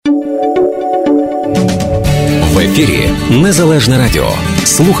етері Незалежне Радіо.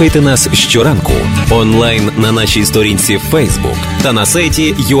 Слухайте нас щоранку онлайн на нашій сторінці в Facebook та на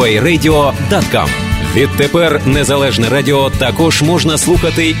сайті uaradio.com. Відтепер Незалежне Радіо також можна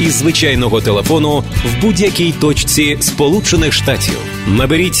слухати із звичайного телефону в будь-якій точці Сполучених Штатів.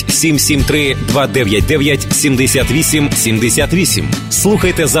 Наберіть 773-299-78-78.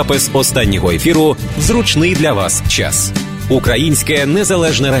 Слухайте запис останнього ефіру в зручний для вас час. Українське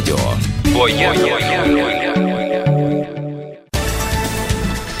Незалежне Радіо.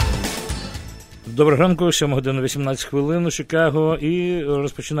 Доброго ранку, 7 година 18 хвилин у Чикаго, і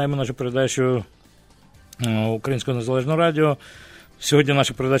розпочинаємо нашу передачу Українського Незалежного Радіо. Сьогодні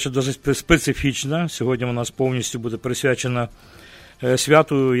наша передача досить специфічна. Сьогодні у нас повністю буде присвячена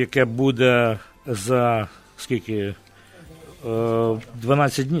святу, яке буде за скільки?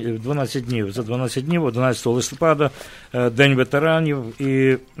 12 днів, за 12 днів, 11 листопада, День ветеранів.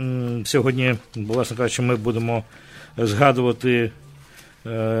 І сьогодні, власне кажучи, ми будемо згадувати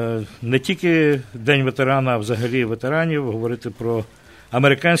не тільки День ветерана, а взагалі ветеранів, говорити про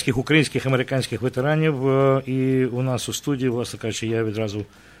українських американських ветеранів. І у нас у студії, власне кажучи, я відразу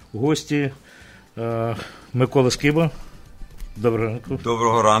в гості. Микола Скиба. Доброго ранку.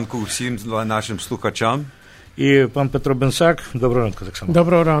 Доброго ранку всім нашим слухачам. І пан Петро Бенсак. Доброго ранку так само.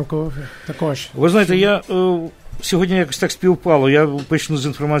 Доброго ранку також. Ви знаєте, я сьогодні якось так співпало. Я почну з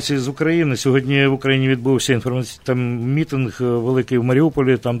інформації з України. Сьогодні в Україні відбувся там мітинг великий в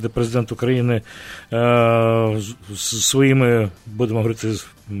Маріуполі, там, де президент України з своїми, будемо говорити,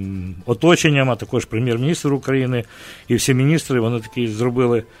 оточенням, а також прем'єр-міністр України і всі міністри, вони такі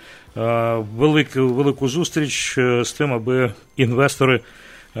зробили велику зустріч з тим, аби інвестори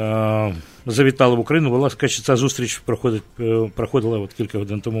завітали в Україну. Власне, ця зустріч проходила от кілька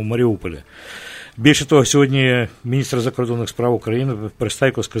годин тому в Маріуполі. Більше того, сьогодні міністр закордонних справ України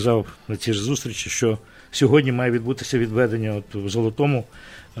Пристайко сказав на цій ж зустрічі, що сьогодні має відбутися відведення в Золотому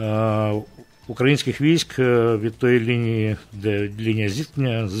українських військ від тої лінії, де лінія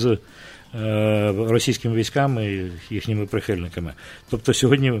зіткнення з російськими військами і їхніми прихильниками. Тобто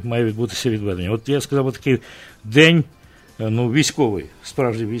сьогодні має відбутися відведення. От я сказав, такий день, військовий,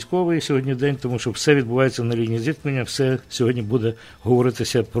 справжній військовий сьогодні день, тому що все відбувається на лінії зіткнення, все сьогодні буде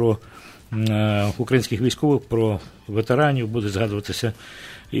говоритися про українських військових, про ветеранів, буде згадуватися,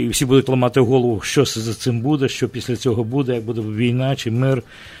 і всі будуть ламати голову, що за цим буде, що після цього буде, як буде війна, чи мир,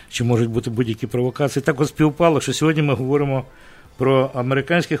 чи можуть бути будь-які провокації. Так от співпало, що сьогодні ми говоримо про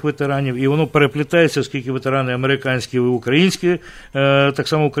американських ветеранів, і воно переплітається, оскільки ветерани американські і українські, так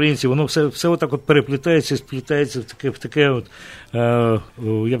само українці, воно все отак от переплітається, сплітається в таке от,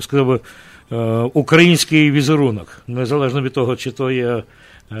 я б сказав, український візерунок. Незалежно від того, чи то є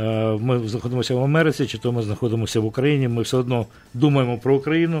ми знаходимося в Америці, чи то ми знаходимося в Україні, ми все одно думаємо про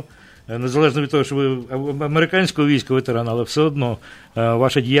Україну. Незалежно від того, що ви американського війська ветеран, але все одно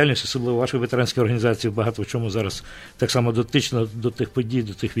ваша діяльність, особливо вашої ветеранської організації, багато в чому зараз так само дотична до тих подій,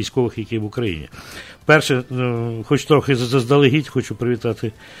 до тих військових, які в Україні. Перше, хоч трохи заздалегідь, хочу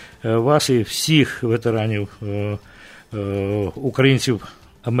привітати вас і всіх ветеранів, українців,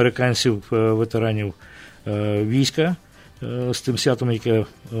 американців, ветеранів війська з тим святом, яке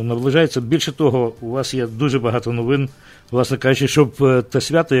наближається. Більше того, у вас є дуже багато новин, власне кажучи, щоб те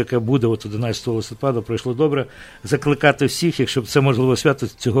свято, яке буде от 11 листопада, пройшло добре, закликати всіх, якщо б це можливо свято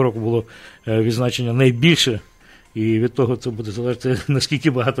цього року було відзначення найбільше, і від того це буде залежати,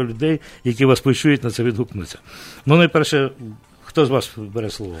 наскільки багато людей, які вас почують, на це відгукнуться. Найперше, хто з вас бере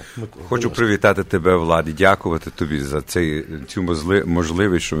слово? Микола, хочу привітати тебе, Владі, дякувати тобі за цю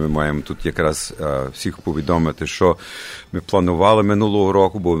можливість, що ми маємо тут якраз всіх повідомити, що ми планували минулого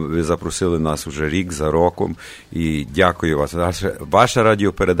року, бо ви запросили нас уже рік за роком, і дякую вас. Ваша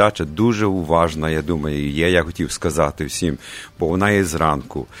радіопередача дуже уважна, я думаю, і я хотів сказати всім, бо вона є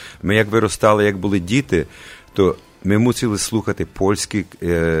зранку. Ми як виростали, як були діти, то ми мусили слухати польські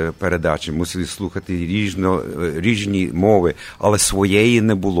передачі, мусили слухати різні мови, але своєї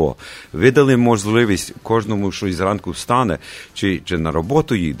не було. Ви дали можливість кожному, що зранку встане, чи на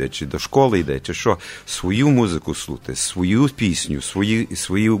роботу їде, чи до школи йде, чи що, свою музику слухати, свою пісню,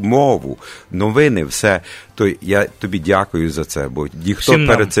 свою мову, новини, все. То я тобі дякую за це, бо ніхто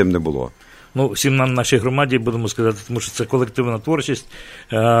перед цим не було. Всім нам, нашій громаді, будемо сказати, тому що це колективна творчість.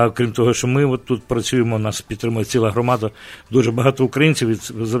 Крім того, що ми от тут працюємо, нас підтримує ціла громада, дуже багато українців, і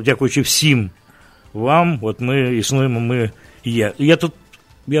завдякуючи всім вам, от ми існуємо, ми є.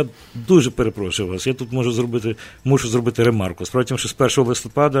 Я дуже перепрошую вас, я тут мушу зробити ремарку. Справді, що з 1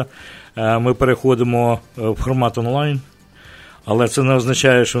 листопада ми переходимо в формат онлайн, Але це не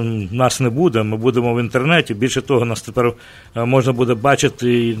означає, що нас не буде, ми будемо в інтернеті. Більше того, нас тепер можна буде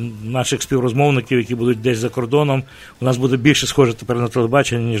бачити і наших співрозмовників, які будуть десь за кордоном. У нас буде більше схоже тепер на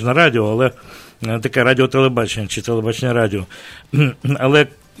телебачення, ніж на радіо, але таке радіотелебачення чи телебачення-радіо. Але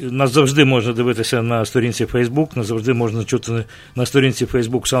нас завжди можна дивитися на сторінці Facebook, нас завжди можна чути на сторінці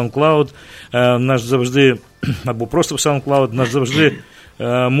Facebook SoundCloud, нас завжди, або просто в SoundCloud, нас завжди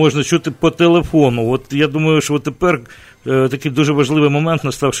можна чути по телефону. От я думаю, що от тепер такий дуже важливий момент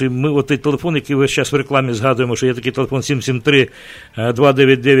настав, що ми от той телефон, який весь час в рекламі згадуємо, що є такий телефон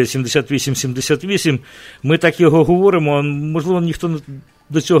 773-299-78-78, ми так його говоримо, а можливо ніхто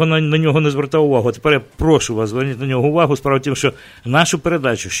до цього на нього не звертав увагу. Тепер я прошу вас, зверніть на нього увагу. Справа в тім, що нашу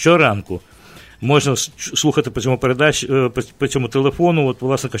передачу щоранку можна слухати по цьому телефону, от,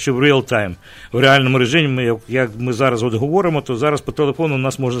 власне кажучи, в реал-тайм, в реальному режимі, як ми зараз от говоримо, то зараз по телефону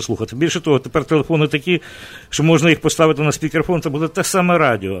нас можна слухати. Більше того, тепер телефони такі, що можна їх поставити на спікерфон, це буде те саме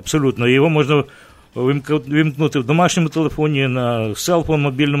радіо, абсолютно. Його можна вимкнути в домашньому телефоні, на селфон,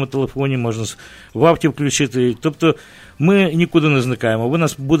 мобільному телефоні, можна в авті включити. Тобто ми нікуди не зникаємо. Ви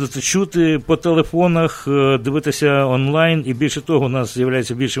нас будете чути по телефонах, дивитися онлайн, і більше того, у нас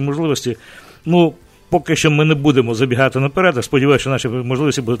з'являється більше можливостей. Ну, поки що ми не будемо забігати наперед, а сподіваюся, що наші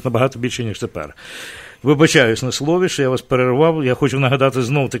можливості будуть набагато більше, ніж тепер. Вибачаюсь на слові, що я вас перервав. Я хочу нагадати,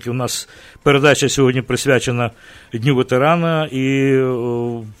 знов-таки, у нас передача сьогодні присвячена Дню ветерана, і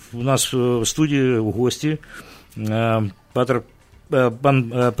у нас в студії в гості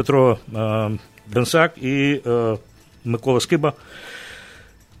пан Петро Бенсак і Микола Скиба.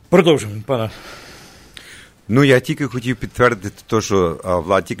 Продовжуємо, пане. Ну, я тільки хотів підтвердити те, що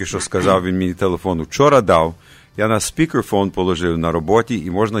Влад тільки що сказав, він мені телефон вчора дав. Я на спікерфон положив на роботі,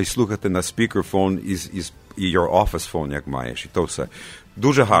 і можна і слухати на спікерфон і your office phone, як маєш, і то все.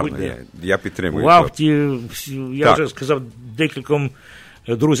 Дуже гарно, я підтримую. В авті, я вже сказав декільком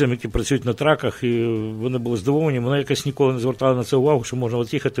друзям, які працюють на траках, і вони були здивовані, вони якось ніколи не звертали на це увагу, що можна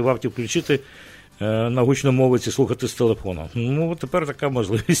от їхати в авті, включити на гучномовиці, слухати з телефону. Ну, тепер така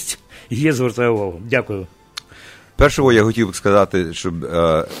можливість є, звертаю увагу. Дякую. Першого я хотів сказати, щоб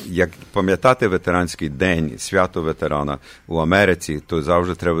як пам'ятати ветеранський день, свято ветерана у Америці, то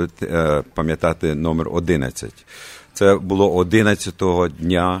завжди треба пам'ятати номер 11. Це було 11-го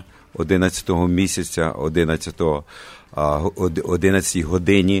дня, 11-го місяця, 11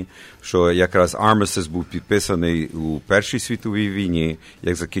 годині, що якраз Armistice був підписаний у Першій світовій війні,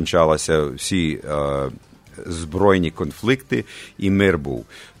 як закінчалися всі збройні конфликти і мир був.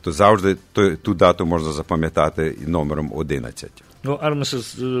 То завжди ту дату можна запам'ятати номером 11. Ну,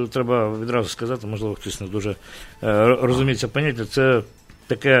 Armistice, треба відразу сказати, можливо, хтось не дуже розуміє це поняття, це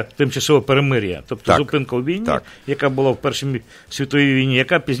таке тимчасове перемир'я, тобто зупинка у війні, яка була в Першій світовій війні,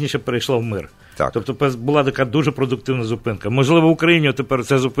 яка пізніше перейшла в мир. Так. Тобто була така дуже продуктивна зупинка. Можливо, в Україні тепер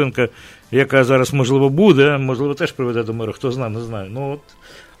ця зупинка, яка зараз, можливо, буде, можливо, теж приведе до миру, хто знає, не знаю. Ну, от,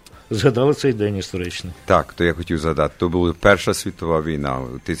 згадали цей день історичний. Так, то я хотів згадати. То була Перша світова війна у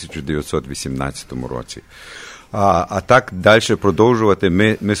 1918 році. А так далі продовжувати.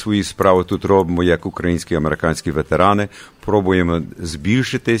 Ми свої справи тут робимо як українські і американські ветерани. Пробуємо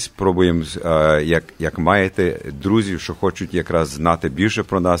збільшитись, пробуємо, як маєте друзів, що хочуть якраз знати більше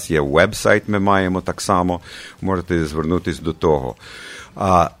про нас. Є веб-сайт, ми маємо так само. Можете звернутися до того.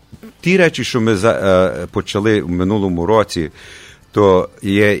 Ті речі, що ми почали в минулому році, то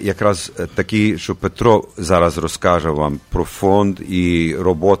є якраз такі, що Петро зараз розкаже вам про фонд і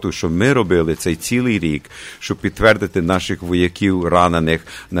роботу, що ми робили цей цілий рік, щоб підтвердити наших вояків, ранених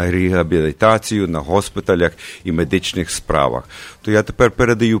на реабілітацію, на госпіталях і медичних справах. То я тепер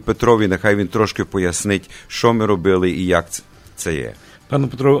передаю Петрові, нехай він трошки пояснить, що ми робили і як це є. Пане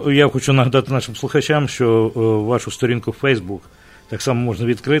Петро, я хочу нагадати нашим слухачам, що вашу сторінку в Facebook так само можна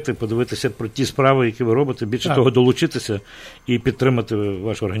відкрити, подивитися про ті справи, які ви робите, більше того, долучитися і підтримати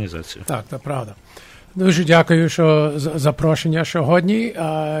вашу організацію. Так, це правда. Дуже дякую, що запрошення сьогодні.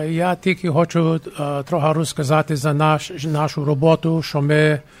 Я тільки хочу трохи розказати за нашу роботу, що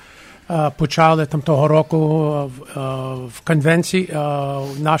ми почали там того року в конвенції,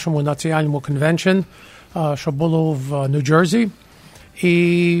 в нашому національному конвеншн, що було в Нью-Джерсі.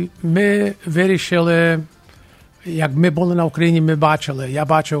 І ми вирішили, як ми були на Україні, я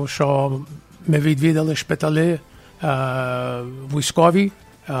бачив, що ми відвідали шпиталі військові,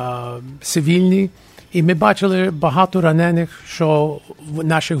 цивільні, і ми бачили багато ранених, що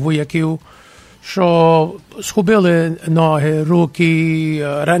наших вояків, що згубили ноги, руки,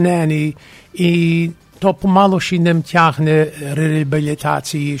 ранені, і то помалу ще ним тягне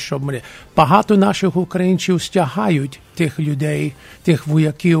реабілітації, щоб ми... Багато наших українців стягають тих людей, тих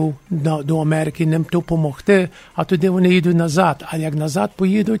вояків до Америки, ним допомогти, а туди вони йдуть назад. А як назад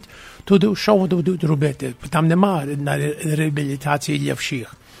поїдуть, туди що будуть робити? Там немає реабілітації для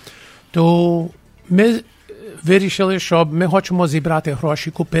всіх. То ми вирішили, що ми хочемо зібрати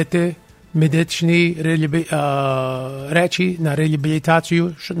гроші, купити медичні речі на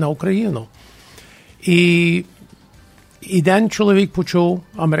реабілітацію на Україну. І один чоловік почув,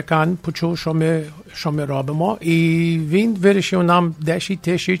 американ почув, що ми робимо, і він вирішив нам 10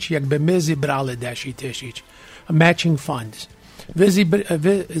 тисяч, якби ми зібрали 10 тисяч. Matching funds. Ви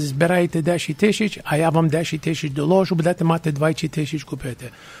збираєте 10 тисяч, а я вам 10 тисяч доложу, будете мати 20 тисяч купити.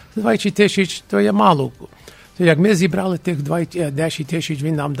 20 тисяч, то є мало. То як ми зібрали тих 10 тисяч,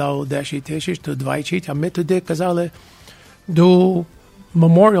 він нам дав 10 тисяч, то 20, а ми туди казали до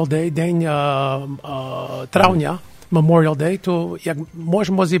Memorial Day, день травня, Memorial Day, то як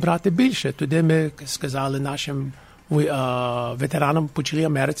можемо зібрати більше. Туди ми сказали нашим ветеранам по цілій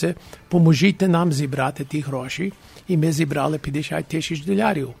Америці, поможіть нам зібрати ті гроші. І ми зібрали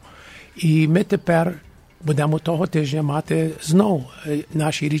 $50,000. І ми тепер будемо того тижня мати знову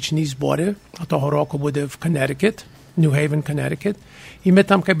наші річні збори. Того року буде в Connecticut, New Haven, Connecticut. І ми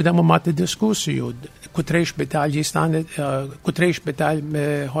там будемо мати дискусію, котрий шпиталь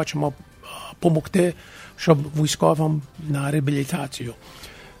ми хочемо допомогти, щоб військовим на реабілітацію.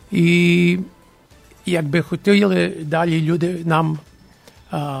 І якби хотіли далі люди нам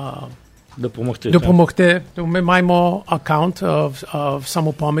допомогти, то ми маємо аккаунт в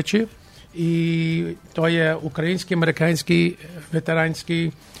самопомочі, і то є Український, Американський,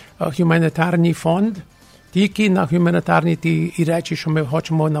 Ветеранський гуманітарний фонд, тільки на гуманітарні ті речі, що ми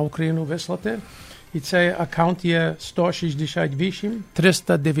хочемо на Україну вислати. І цей аккаунт є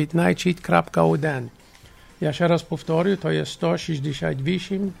 168-319.1. Я ще раз повторюю, то є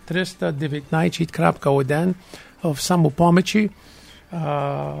 168-319.1 в самопомочі.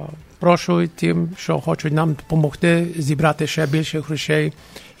 Прошу тим, що хочуть нам допомогти зібрати ще більше грошей.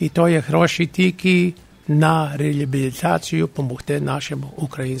 І то є гроші тільки на реабілітацію, допомогти нашим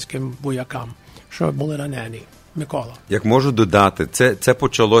українським воякам, що були ранені. Микола. Як можу додати, це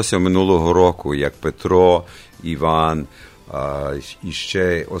почалося минулого року, як Петро, Іван і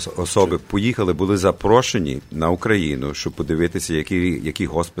ще особи поїхали, були запрошені на Україну, щоб подивитися, які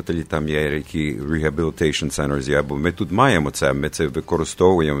госпіталі там є, які rehabilitation centers є, бо ми тут маємо це, ми це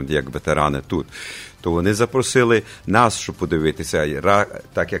використовуємо як ветерани тут. То вони запросили нас, щоб подивитися.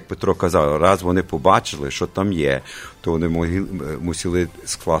 Так як Петро казав, раз вони побачили, що там є, то вони мусили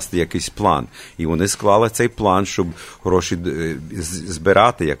скласти якийсь план. І вони склали цей план, щоб гроші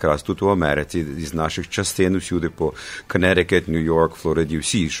збирати якраз тут у Америці, із наших частин всюди по Connecticut, Нью-Йорк, Флориді,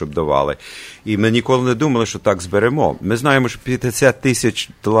 всі, щоб давали. І ми ніколи не думали, що так зберемо. Ми знаємо, що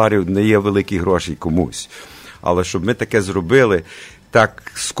 $50,000 не є великі гроші комусь. Але щоб ми таке зробили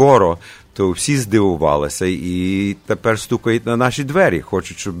так скоро, то всі здивувалися і тепер стукають на наші двері.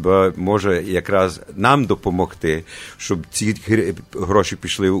 Хочуть, щоб, може, якраз нам допомогти, щоб ці гроші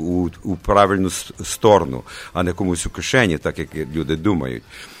пішли у правильну сторону, а не комусь у кишені, так як люди думають.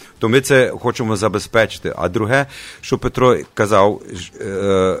 То ми це хочемо забезпечити. А друге, що Петро казав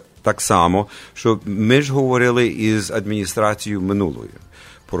так само, що ми ж говорили із адміністрацією минулою.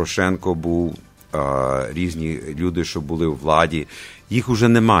 Порошенко був, різні люди, що були у владі, їх уже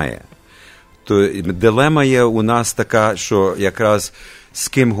немає. То дилема є у нас така, що якраз з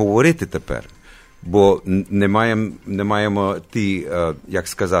ким говорити тепер, бо не маємо ті, як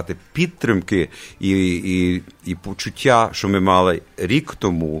сказати, підтримки і почуття, що ми мали рік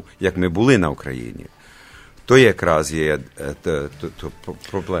тому, як ми були на Україні. То якраз є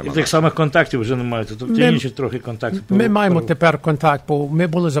проблема. І тих самих контактів вже немає. Тобто інші трохи контактів. Ми маємо тепер контакт, бо ми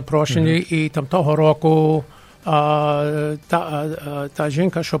були запрошені, і там того року та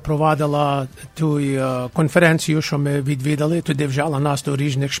жінка, що провадила ту конференцію, що ми відвідали, туди взяла нас до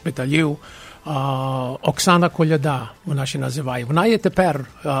різних шпиталів. Оксана Коляда, вона ще називає. Вона є тепер,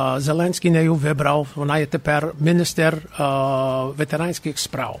 Зеленський нею вибрав, вона є тепер міністр ветеранських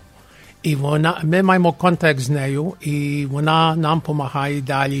справ. І ми маємо контакт з нею, і вона нам допомагає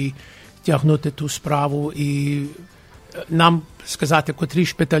далі тягнути ту справу і нам сказати, котрі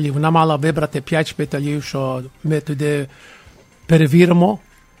шпиталі. Вона мала вибрати 5 шпиталів, що ми туди перевіримо,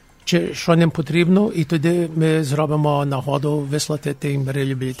 що їм потрібно, і туди ми зробимо нагоду вислати тим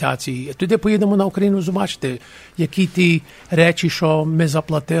реабілітації. Туди поїдемо на Україну побачити, які ті речі, що ми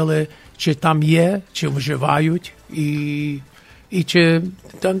заплатили, чи там є, чи вживають, і чи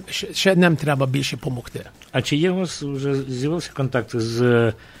там ще нам треба більше допомогти. А чи є у вас вже з'явилися контакти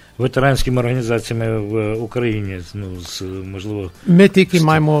з ветеранськими організаціями в Україні? Можливо, ми тільки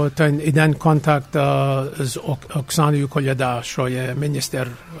маємо один контакт з Оксаною Коляда, що є міністр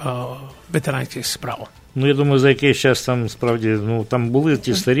ветеранських справ. Я думаю, за якийсь час там справді, там були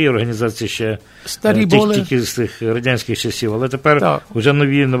ті старі організації ще, тільки з тих радянських часів, але тепер вже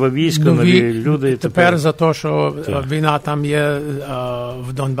нова війська, нові люди. Тепер за те, що війна там є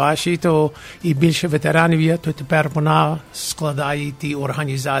в Донбасі, то і більше ветеранів є, то тепер вона складає ті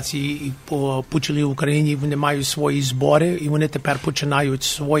організації і по цілій Україні, вони мають свої збори, і вони тепер починають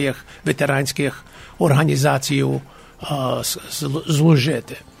своїх ветеранських організацій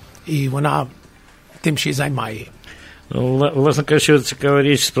служити. І вона тим ще й займає. Власне кажучи, цікава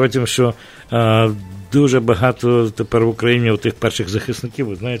річ справа тим, що дуже багато тепер в Україні тих перших захисників,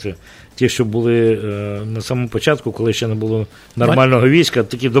 ви знаєте, ті, що були на самому початку, коли ще не було нормального війська,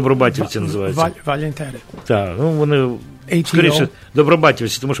 такі добробатівці називаються. Волонтери. Так, вони скоріше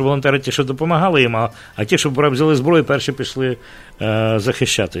добробатівці, тому що волонтери ті, що допомагали їм, а ті, що взяли зброю, перші пішли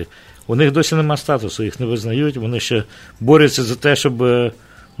захищати. У них досі нема статусу, їх не визнають, вони ще борються за те, щоб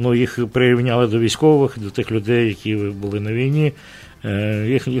їх прирівняли до військових, до тих людей, які були на війні.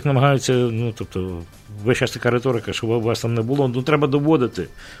 Їх намагаються, весь час така риторика, що вас там не було. Треба доводити,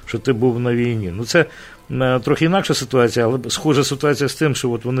 що ти був на війні. Це трохи інакша ситуація, але схожа ситуація з тим, що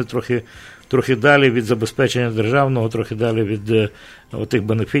вони трохи далі від забезпечення державного, трохи далі від тих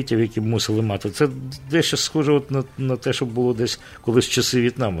бенефітів, які б мусили мати. Це дещо схоже на те, що було десь колись в часи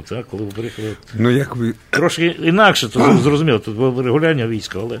В'єтнаму, так? Коли ви приїхали. Трошки інакше, то зрозуміло, тут було регулярне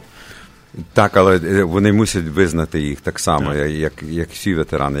військо, але... Так, але вони мусять визнати їх так само, як всі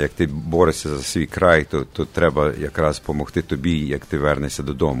ветерани. Як ти борешся за свій край, то треба якраз допомогти тобі, як ти вернешся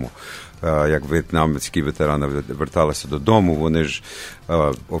додому. Як в'єтнамські ветерани верталися додому, вони ж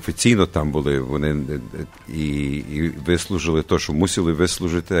офіційно там були, вони і вислужили те, що мусили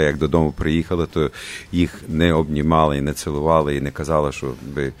вислужити, а як додому приїхали, то їх не обнімали, і не цілували, і не казали, що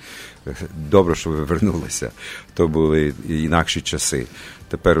ви добре, що ви вернулися. То були інакші часи.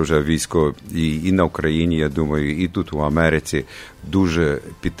 Тепер уже військо і на Україні, я думаю, і тут, у Америці, дуже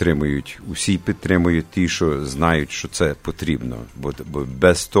підтримують. Усі підтримують ті, що знають, що це потрібно. Бо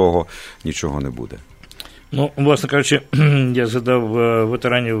без того нічого не буде. Власне кажучи, я згадав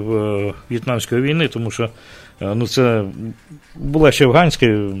ветеранів В'єтнамської війни, тому що це була ще афганська,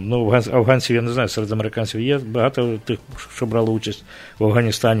 афганців, я не знаю, серед американців є багато тих, що брали участь в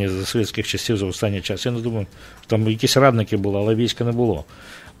Афганістані за совєтських часів, за останній час. Я не думаю, там якісь радники були, але війська не було.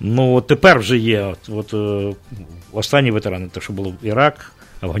 Тепер вже є останні ветерани, те, що було Ірак,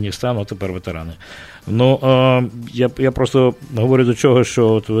 Афганістан, а тепер ветерани. Я просто говорю до чого,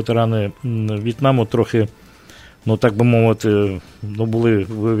 що ветерани В'єтнаму трохи, так би мовити, були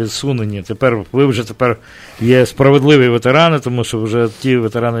відсунені. Ви вже є справедливі ветерани, тому що вже ті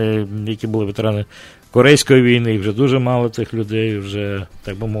ветерани, які були ветерани Корейської війни, вже дуже мало тих людей, вже,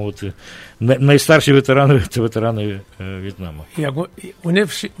 так би мовити, найстарші ветерани – це ветерани В'єтнаму.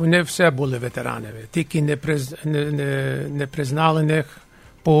 Вони все були ветеранами, тільки не признали них,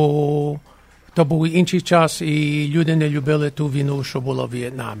 бо то був інший час, і люди не любили ту війну, що була в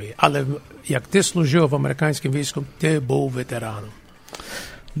В'єтнамі. Але як ти служив в американському війську, ти був ветераном.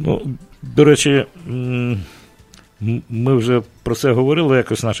 До речі, ми вже про це говорили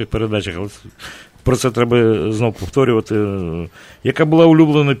якось в наших передачах, але про це треба знову повторювати. Яка була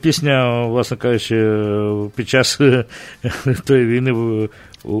улюблена пісня, власне кажучи, під час тої війни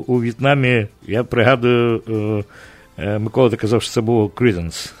у В'єтнамі? Я пригадую, Микола, ти казав, що це було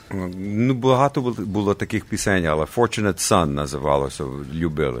Creedence. Багато було таких пісень, але Fortunate Son називалося,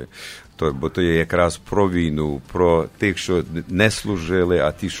 любили. Бо то є якраз про війну, про тих, що не служили,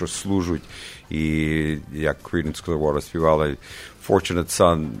 а ті, що служать. І як Creedence Clearwater співали, Fortunate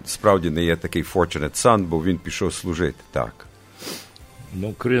Son справді не є такий Fortunate Son, бо він пішов служити, так.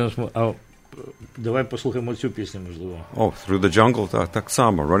 Creedence, давай послухаємо цю пісню, можливо. Through the Jungle, так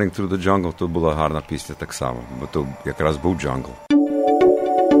само. Running Through the Jungle, то була гарна пісня так само, бо то якраз був джангл.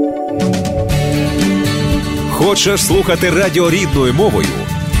 Хочеш слухати радіо рідною мовою?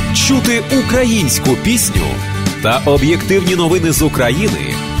 Чути українську пісню та об'єктивні новини з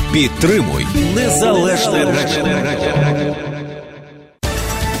України? Підтримуй Незалежне радіо.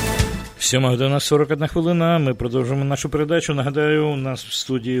 7:41 хвилина. Ми продовжуємо нашу передачу. Нагадаю, у нас в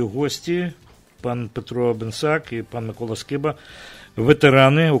студії гості пан Петро Бенсак і пан Микола Скиба.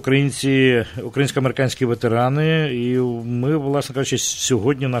 Ветерани, українсько-американські ветерани. І ми, власне кажучи,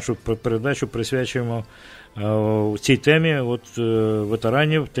 сьогодні нашу передачу присвячуємо цій темі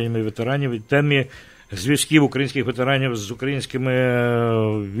ветеранів, темі зв'язків українських ветеранів з українськими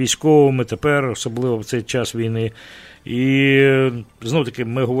військовими тепер, особливо в цей час війни. І знов-таки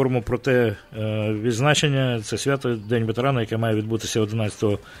ми говоримо про те відзначення, це свято День ветерана, яке має відбутися 11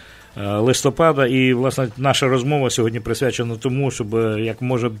 листопада. І, власне, наша розмова сьогодні присвячена тому, щоб як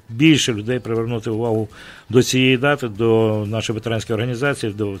може більше людей привернути увагу до цієї дати, до нашої ветеранської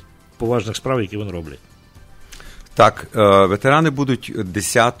організації, до поважних справ, які вони роблять. Так, ветерани будуть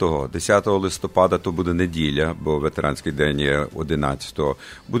 10 листопада, то буде неділя, бо ветеранський день є 11-го.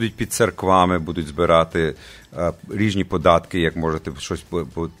 Будуть під церквами, будуть збирати різні податки, як можете щось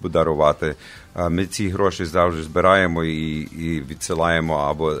подарувати. Ми ці гроші завжди збираємо і відсилаємо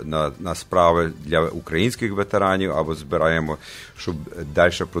або на справи для українських ветеранів, або збираємо, щоб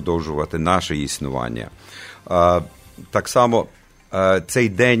далі продовжувати наше існування. Так само цей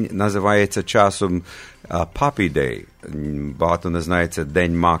день називається часом Poppy Day. Багато не знає, це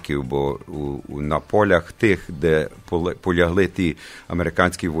День маків, бо на полях тих, де полягли ті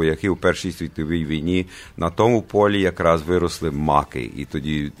американські вояки у Першій світовій війні, на тому полі якраз виросли маки. І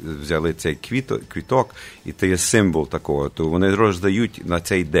тоді взяли цей квіток, і це є символ такого. То вони роздають на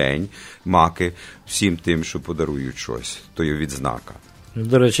цей день маки всім тим, що подарують щось. То є відзнака.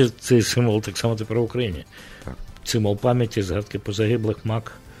 До речі, цей символ так само тепер в Україні. Так. Символ пам'яті, згадки по загиблих,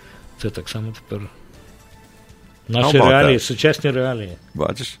 мак. Це так само тепер наші реалії, сучасні реалії.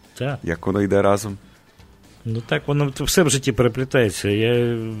 Бачиш, так. Як воно йде разом? Ну так, воно все в житті переплітається.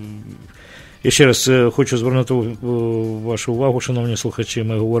 Я ще раз хочу звернути вашу увагу, шановні слухачі,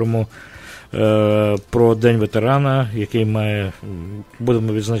 ми говоримо про День ветерана, який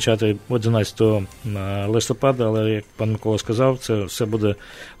будемо відзначати 11 листопада, але, як пан Микола сказав, це все буде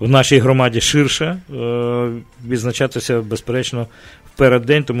в нашій громаді ширше відзначатися, безперечно, в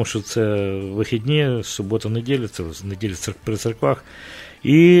переддень, тому що це вихідні, субота-неділя, це неділя при церквах.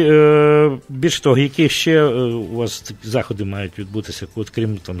 І більше того, які ще у вас такі заходи мають відбутися, от,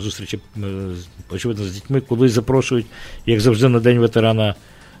 крім там зустрічі, очевидно, з дітьми, коли запрошують, як завжди, на День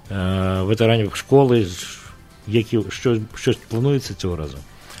ветеранів школи, що планується цього разу?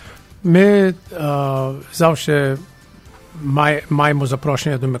 Ми завжди маємо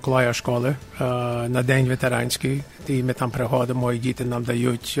запрошення до Миколая школи на День ветеранський, і ми там приходимо, і діти нам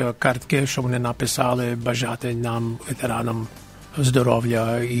дають картки, щоб вони написали, бажати нам, ветеранам,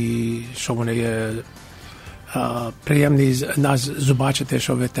 здоров'я, і що вони є приємні нас побачити,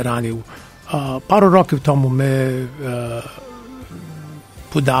 що ветеранів. Пару років тому ми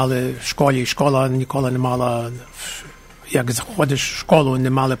подали в школі. Школа ніколи не мала, як заходиш в школу, не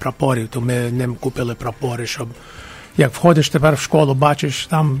мали прапорів, то ми ним купили прапори, щоб як входиш тепер в школу, бачиш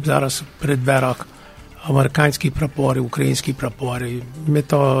там зараз при дверях американські прапори, українські прапори. Ми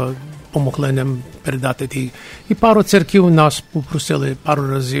то помогли ним передати ті. І пару церків нас попросили пару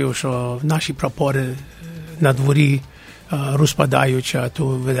разів, що наші прапори на дворі розпадаються, то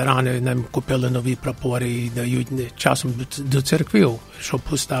ветерани нам купили нові прапори і дають часом до церквів, щоб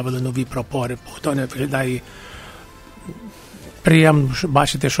поставили нові прапори. Бо то не виглядає приємно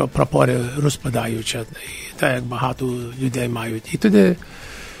бачити, що прапори розпадаються. І так, як багато людей мають. І тоді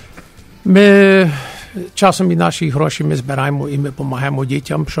ми часом і наші гроші ми збираємо і ми допомагаємо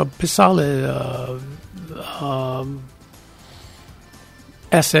дітям, щоб писали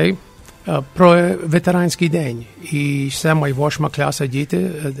есей про ветеранський день. І 7 і 8 класа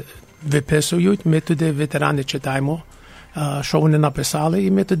діти виписують, ми туди ветерани читаємо, що вони написали,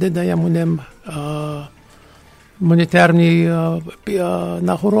 і ми туди даємо ним монетарні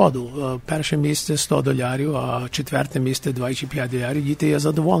нагороду. Перше місце $100, а четверте місце $25. Діти є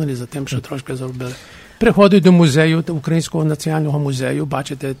задоволені за тим, що трошки зробили. Приходять до музею, до Українського національного музею,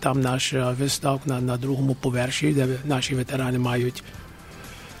 бачите, там наш виставка на другому поверсі, де наші ветерани мають.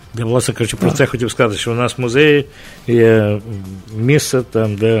 Я, власне кажучи, про це хотів сказати, що у нас в музеї є місце,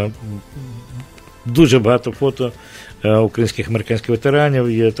 там, де дуже багато фото українських американських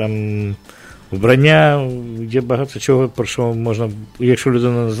ветеранів, є там вбрання, є багато чого, про що можна, якщо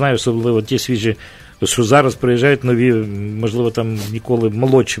людина не знає, особливо ті свіжі, що зараз приїжджають нові, можливо, там ніколи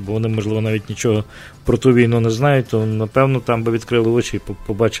молодші, бо вони, можливо, навіть нічого про ту війну не знають, то, напевно, там би відкрили очі і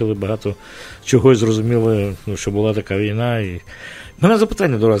побачили багато чого і зрозуміли, що була така війна. І у мене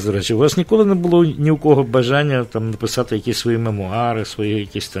запитання до вас, до речі, у вас ніколи не було ні у кого бажання там написати якісь свої мемуари, свої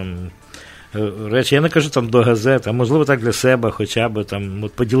якісь там речі, я не кажу там до газет, а можливо так для себе хоча б там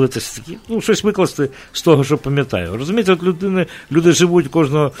от поділитися такі, щось викласти з того, що пам'ятаю. Розумієте, от люди живуть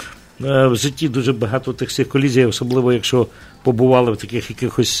кожного в житті дуже багато тих всіх колізій, особливо якщо побували в таких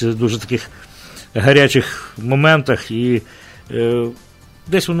якихось дуже таких гарячих моментах, і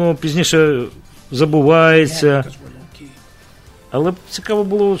десь воно пізніше забувається. Але цікаво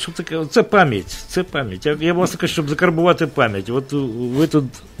було, що таке, це пам'ять. Я власне кажу, щоб закарбувати пам'ять. От ви тут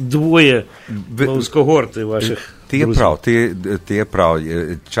двоє з когорти ваших друзів. Ти є прав.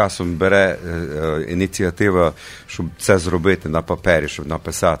 Часом бере ініціатива, щоб це зробити на папері, щоб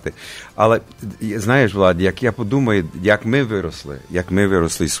написати. Але, знаєш, Влад, як я подумаю, як ми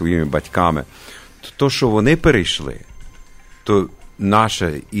виросли своїми батьками, то, що вони перейшли, то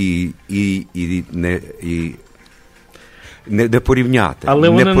наше не порівняти. Але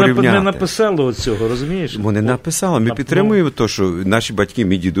вони не написали оцього, розумієш? Вони написали. Ми підтримуємо те, що наші батьки,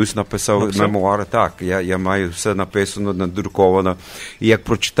 мій дідусь написав мемуари. Так, я маю все написано, надруковано. І як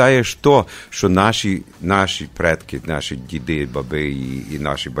прочитаєш то, що наші предки, наші діди, баби і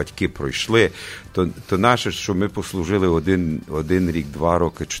наші батьки пройшли, то наше, що ми послужили один рік, 2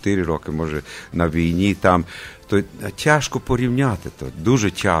 роки, 4 роки, може, на війні там, то тяжко порівняти, то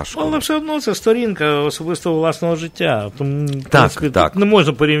дуже тяжко. Але все одно це сторінка особистого власного життя. Тому, так. Тут не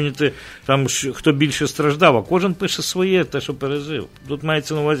можна порівняти, там, хто більше страждав, а кожен пише своє, те, що пережив. Тут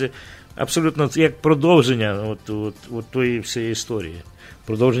мається на увазі абсолютно як продовження от тої всієї історії.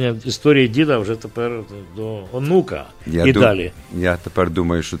 Продовження історії діда вже тепер до онука далі. Я тепер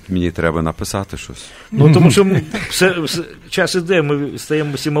думаю, що мені треба написати щось. Ну, тому що час іде, ми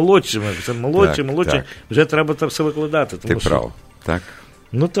стаємо всі молодшими, все молодші, вже треба там все викладати. Ти прав, так?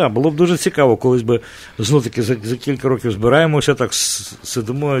 Ну так, було б дуже цікаво, колись би, знов-таки, за кілька років збираємося, так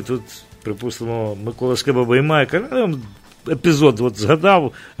сидимо, і тут, припустимо, Микола Скиба-Байма, і каже, епізод от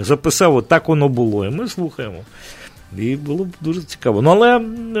згадав, записав, от так воно було, і ми слухаємо. І було б дуже цікаво. Ну, але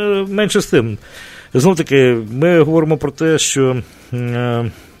менше з тим. Знов-таки, ми говоримо про те, що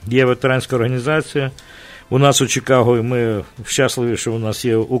є ветеранська організація. У нас у Чикаго, і ми щасливі, що у нас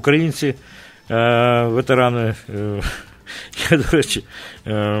є українці, ветерани. Я, до речі,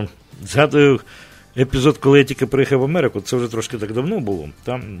 згадую епізод, коли я тільки приїхав в Америку, це вже трошки так давно було,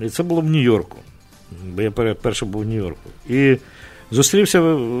 і це було в Нью-Йорку, бо я перший був в Нью-Йорку. І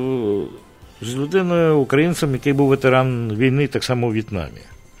зустрівся з людиною, українцем, який був ветеран війни, так само у В'єтнамі.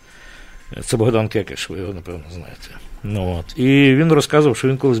 Це Богдан Кекеш, ви його, напевно, знаєте. Ну, от. І він розказував, що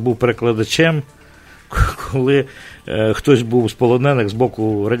він колись був перекладачем, коли хтось був з полонених з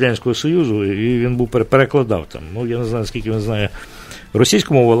боку Радянського Союзу, і він був перекладав там. Ну, я не знаю, скільки він знає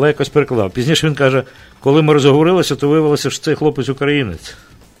російську мову, але якось перекладав. Пізніше він каже, коли ми розговорилися, то виявилося, що цей хлопець українець.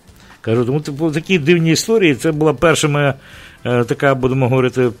 Кажу, тому в такій дивній історії, це була перша моя така, будемо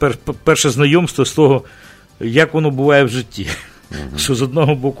говорити, перше знайомство з того, як воно буває в житті. Що з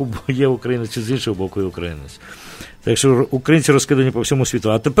одного боку є українець, з іншого боку є українець. Так що українці розкидані по всьому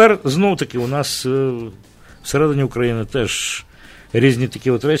світу. А тепер, знов-таки, у нас всередині України теж різні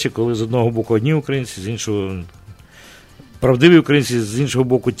такі от речі, коли з одного боку одні українці, з іншого правдиві українці, з іншого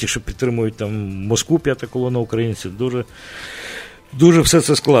боку ті, що підтримують там Москву, п'ята колона українців. Дуже все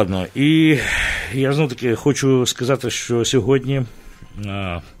це складно. І я знов-таки хочу сказати, що сьогодні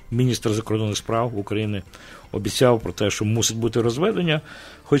міністр закордонних справ України обіцяв про те, що мусить бути розведення,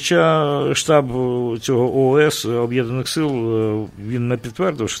 хоча штаб цього ООС, Об'єднаних Сил, він не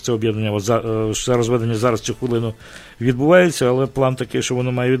підтвердив, що це об'єднання, що це розведення зараз цю хвилину відбувається, але план такий, що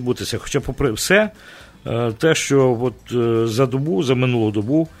воно має відбутися. Хоча попри все, те, що от за минулу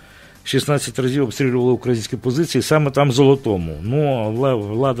добу 16 разів обстрілювали українські позиції, саме там в Золотому. Ну,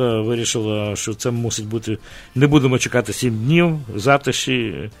 влада вирішила, що це мусить бути, не будемо чекати 7 днів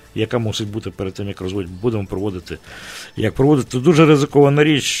затиші, яка мусить бути перед тим, як розводити, будемо проводити. Як проводити, дуже ризикована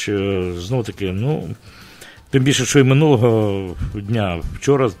річ, знов-таки, ну, тим більше, що і минулого дня,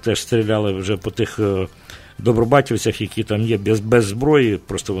 вчора теж стріляли вже по тих добробатівцях, які там є без зброї,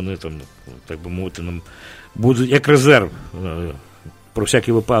 просто вони там, так би мовити, нам будуть як резерв, про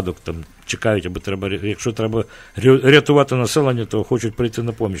всякий випадок там чекають, аби треба, якщо треба рятувати населення, то хочуть прийти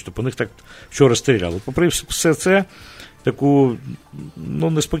на поміч. То по них так вчора стріляли. Попри все це, таку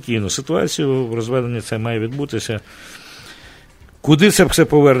неспокійну ситуацію, розведення це має відбутися. Куди це все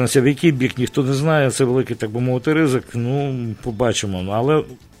повернеться, в який бік, ніхто не знає, це великий, так би мовити, ризик, побачимо. Але,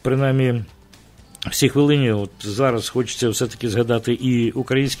 принаймні, в цій хвилині, от зараз хочеться все-таки згадати і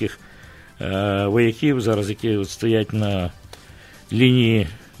українських вояків, зараз, які от стоять на лінії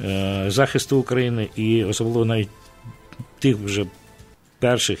захисту України, і особливо навіть тих вже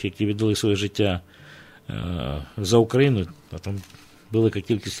перших, які віддали своє життя за Україну, а там велика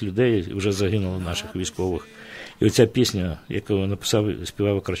кількість людей вже загинуло наших військових. І оця пісня, яку написав і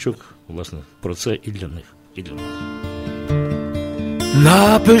співав Карчук, власне, про це і для них, і для нас.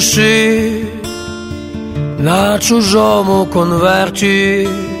 Напиши на чужому конверті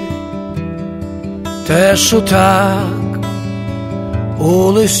те, що так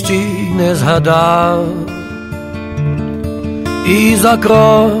у листі не згадав, і за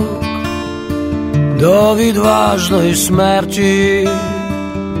крок до відважної смерті.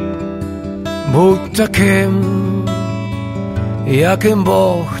 Будь таким, яким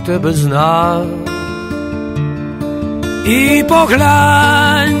Бог тебе знав, і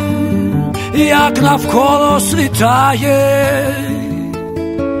поглянь, як навколо світає,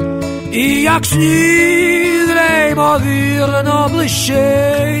 і як сніг неймовірно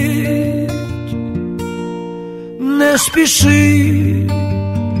блищить. Не спіши,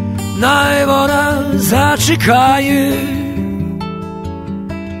 най вона зачекає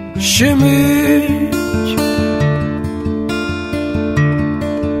ще мить.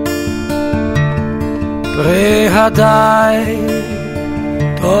 Пригадай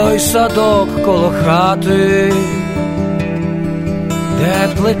той садок коло хати, де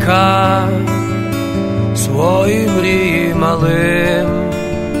плекав свої мрії малим,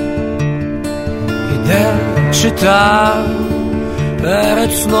 і де читав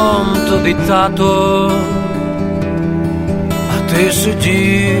перед сном тобі тато, а ти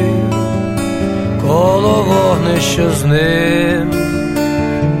сидів коло вогнища з ним.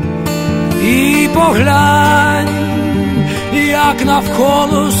 І поглянь, як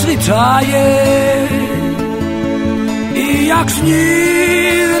навколо світає, і як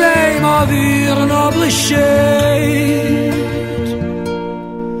сніг неймовірно блищить.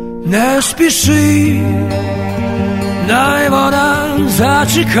 Не спіши, най вона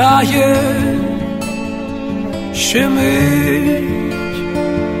зачекає ще мить.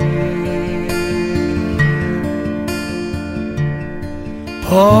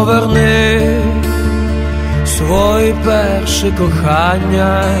 Поверни своє перше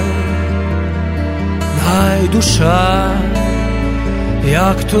кохання, най душа,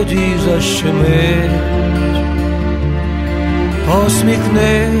 як тоді защемить.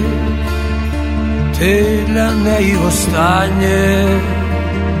 Посміхни ти для неї востаннє,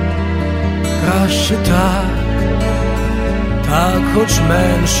 краще так хоч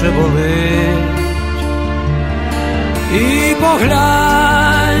менше болить. І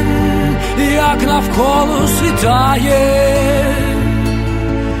поглянь, як навколо світає,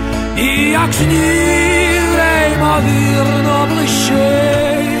 і як сніг неймовірно блищить.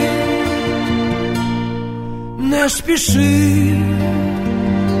 Не спіши,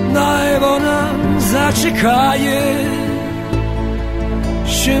 най вона зачекає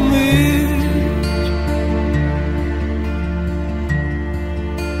ще мить.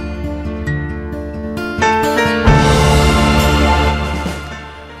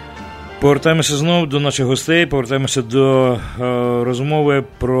 Повертаємося знову до наших гостей, повертаємося до розмови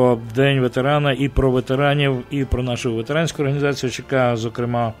про День ветерана і про ветеранів, і про нашу ветеранську організацію ЧК,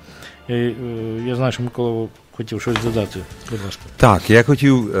 зокрема. Я знаю, що Микола хотів щось додати, будь ласка. Так, я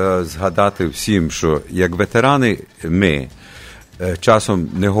хотів згадати всім, що як ветерани ми часом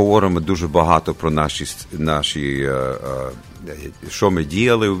не говоримо дуже багато про наші що ми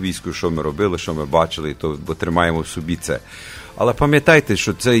діяли у війську, що ми робили, що ми бачили, бо тримаємо в собі це. Але пам'ятайте,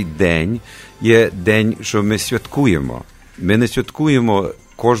 що цей день є день, що ми святкуємо. Ми не святкуємо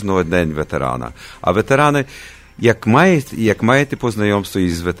кожного день ветерана. А ветерани, як маєте познайомство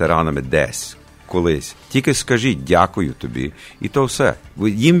із ветеранами десь, колись, тільки скажіть «дякую тобі» і то все.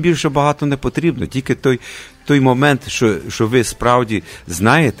 Їм більше багато не потрібно, тільки той момент, що ви справді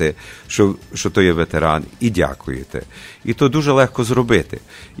знаєте, що то є ветеран, і дякуєте. І то дуже легко зробити.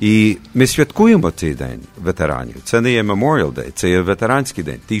 І ми святкуємо цей день ветеранів. Це не є Memorial Day, це є ветеранський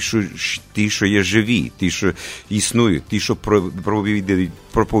день. Ті, що є живі, ті, що існують, ті, що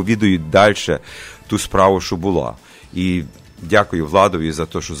проповідують далі ту справу, що була. І дякую Владові за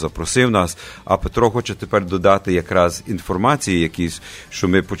те, що запросив нас. А Петро хоче тепер додати якраз інформації якісь, що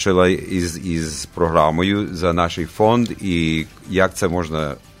ми почали із програмою за наш фонд і як це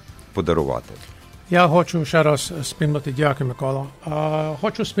можна подарувати. Я хочу ще раз спільнути, дякую, Микола.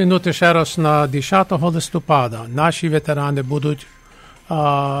 Хочу спільнути ще раз на 10 листопада. Наші ветерани будуть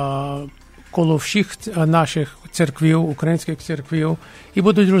коло всіх наших церквів, українських церквів, і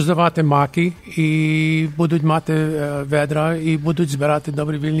будуть роздавати маки, і будуть мати ведра, і будуть збирати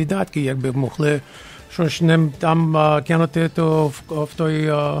добровільні датки, якби могли щось ним там кинути в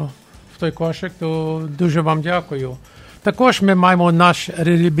той кошик, то дуже вам дякую. Також ми маємо наш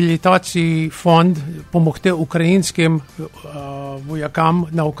реабілітаційний фонд допомогти українським воякам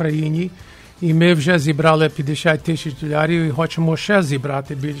на Україні, і ми вже зібрали $50,000 і хочемо ще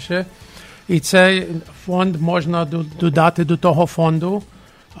зібрати більше. І цей фонд можна додати до того фонду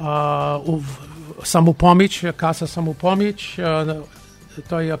самопоміч, каса самопоміч.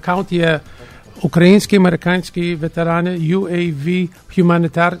 Той аккаунт є українські, американські ветерани, UAV,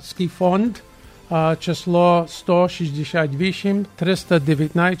 Humanitarian фонд. число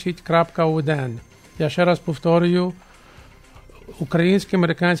 168-319.1. Я ще раз повторюю. Український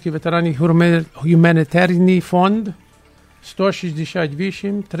американський ветеранний гуманітарний фонд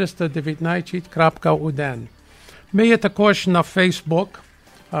 168-319.1. Ми є також на Facebook.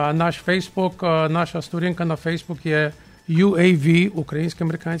 Наша сторінка на Facebook є UAV, Українські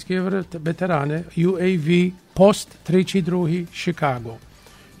американські ветерани, UAV Post 32 Chicago.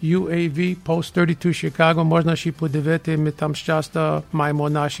 UAV Post 32 Chicago, можна ще подивити, ми там часто маємо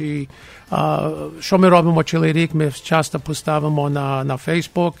наші, що ми робимо цілий рік, ми часто поставимо на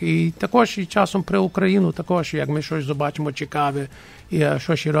Facebook, і також і часом про Україну, також, як ми щось побачимо цікаве, і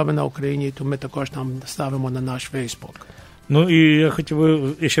що ще робимо на Україні, то ми також там ставимо на наш Facebook. Ну і я хотів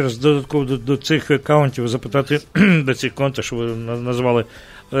би ще раз додатково до цих аккаунтів запитати, до цих контів, що ви назвали.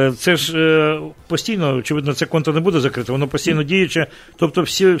 Це ж постійно, очевидно, це конто не буде закрите, воно постійно діюче. Тобто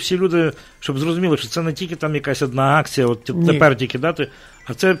всі люди, щоб зрозуміли, що це не тільки там якась одна акція, от тепер тільки дати,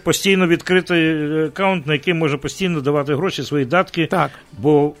 а це постійно відкритий аккаунт, на який можна постійно давати гроші, свої датки, так.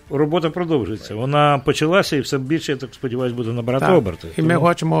 Бо робота продовжується. Вона почалася і все більше, я так сподіваюся, буде набирати оберти. І ми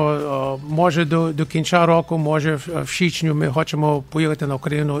хочемо, може до кінця року, може в січню ми хочемо поїхати на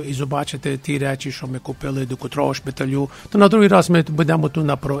Україну і побачити ті речі, що ми купили до котрого шпиталю. То на другий раз ми будемо тут,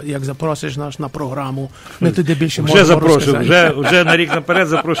 як запросиш нас на програму, ми туди більше можемо розказати. Вже на рік наперед,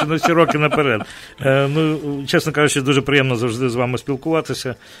 запрошую на всі роки наперед. Ну, чесно кажучи, дуже приємно завжди з вами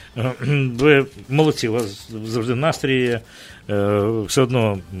спілкуватися. Ви молодці, у вас завжди настрій є, все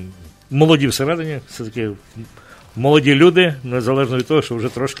одно молоді всередині, все-таки молоді люди, незалежно від того, що вже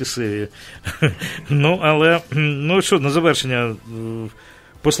трошки сиві. Ну, але, ну що, на завершення,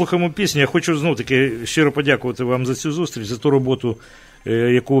 послухаємо пісню. Я хочу знову-таки щиро подякувати вам за цю зустріч, за ту роботу,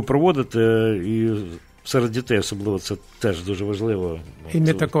 яку ви проводите, і серед дітей особливо це теж дуже важливо. І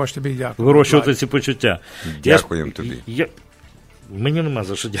ми також тобі дякуємо. Вирощувати ці почуття. Дякуємо тобі. Мені нема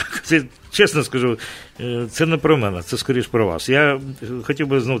за що дякувати. Чесно скажу, це не про мене, це скоріш про вас. Я хотів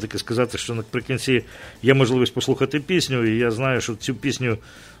би знов-таки сказати, що наприкінці є можливість послухати пісню, і я знаю, що цю пісню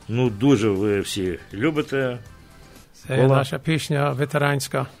дуже ви всі любите. Це наша пісня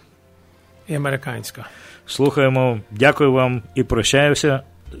ветеранська і американська. Слухаємо, дякую вам і прощаюся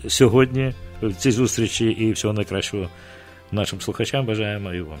сьогодні в цій зустрічі, і всього найкращого нашим слухачам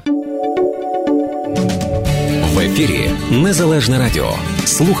бажаємо і вам. В ефірі Незалежне Радіо.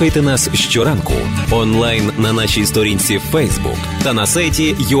 Слухайте нас щоранку онлайн на нашій сторінці Facebook та на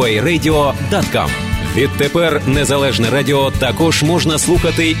сайті uaradio.com. Відтепер Незалежне Радіо також можна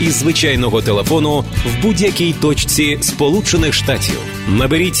слухати із звичайного телефону в будь-якій точці Сполучених Штатів.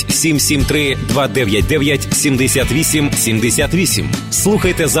 Наберіть 773-299-78-78.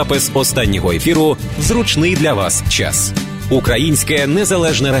 Слухайте запис останнього ефіру в зручний для вас час. Українське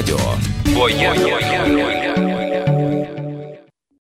Незалежне Радіо. Бо я